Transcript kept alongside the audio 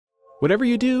Whatever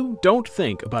you do, don't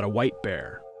think about a white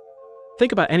bear.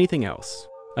 Think about anything else.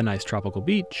 A nice tropical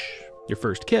beach, your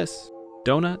first kiss,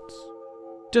 donuts.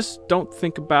 Just don't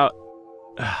think about...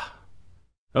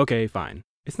 Okay, fine.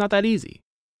 It's not that easy.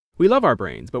 We love our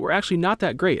brains, but we're actually not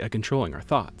that great at controlling our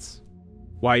thoughts.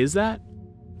 Why is that?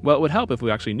 Well, it would help if we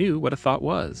actually knew what a thought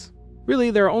was. Really,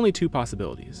 there are only two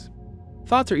possibilities.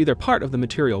 Thoughts are either part of the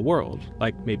material world,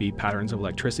 like maybe patterns of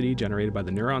electricity generated by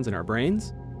the neurons in our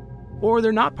brains, or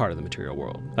they're not part of the material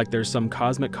world, like there's some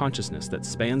cosmic consciousness that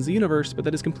spans the universe but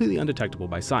that is completely undetectable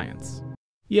by science.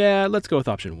 Yeah, let's go with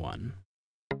option 1.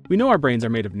 We know our brains are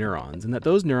made of neurons and that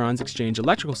those neurons exchange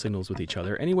electrical signals with each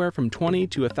other anywhere from 20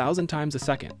 to 1,000 times a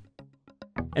second.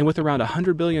 And with around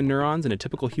 100 billion neurons in a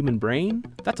typical human brain,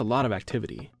 that's a lot of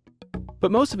activity.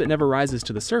 But most of it never rises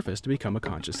to the surface to become a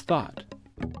conscious thought.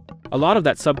 A lot of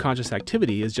that subconscious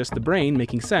activity is just the brain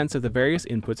making sense of the various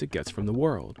inputs it gets from the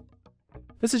world.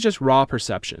 This is just raw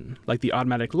perception, like the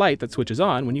automatic light that switches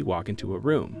on when you walk into a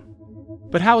room.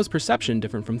 But how is perception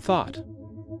different from thought?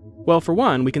 Well, for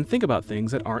one, we can think about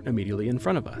things that aren't immediately in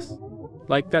front of us,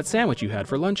 like that sandwich you had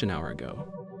for lunch an hour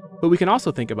ago. But we can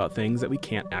also think about things that we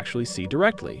can't actually see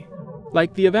directly,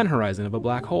 like the event horizon of a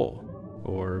black hole,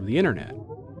 or the internet.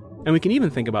 And we can even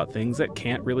think about things that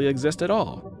can't really exist at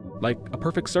all, like a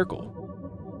perfect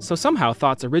circle. So somehow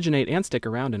thoughts originate and stick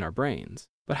around in our brains.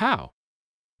 But how?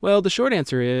 Well, the short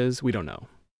answer is we don't know.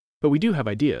 But we do have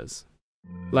ideas.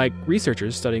 Like,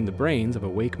 researchers studying the brains of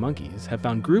awake monkeys have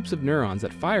found groups of neurons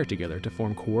that fire together to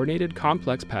form coordinated,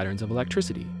 complex patterns of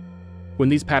electricity. When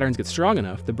these patterns get strong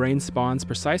enough, the brain spawns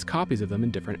precise copies of them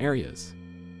in different areas.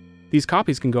 These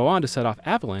copies can go on to set off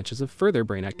avalanches of further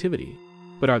brain activity.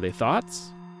 But are they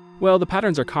thoughts? Well, the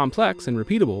patterns are complex and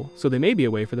repeatable, so they may be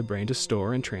a way for the brain to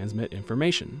store and transmit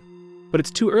information. But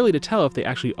it's too early to tell if they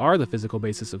actually are the physical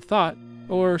basis of thought,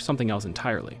 or something else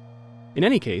entirely. In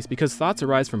any case, because thoughts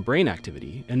arise from brain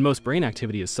activity, and most brain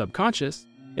activity is subconscious,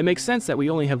 it makes sense that we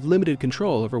only have limited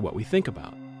control over what we think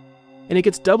about. And it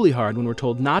gets doubly hard when we're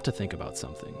told not to think about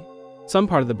something. Some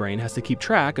part of the brain has to keep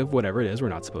track of whatever it is we're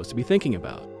not supposed to be thinking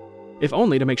about, if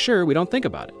only to make sure we don't think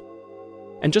about it.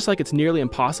 And just like it's nearly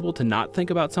impossible to not think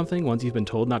about something once you've been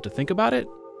told not to think about it,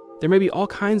 there may be all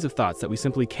kinds of thoughts that we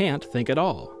simply can't think at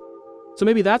all. So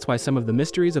maybe that's why some of the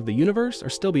mysteries of the universe are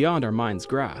still beyond our mind's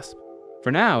grasp.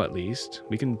 For now, at least,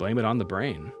 we can blame it on the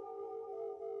brain.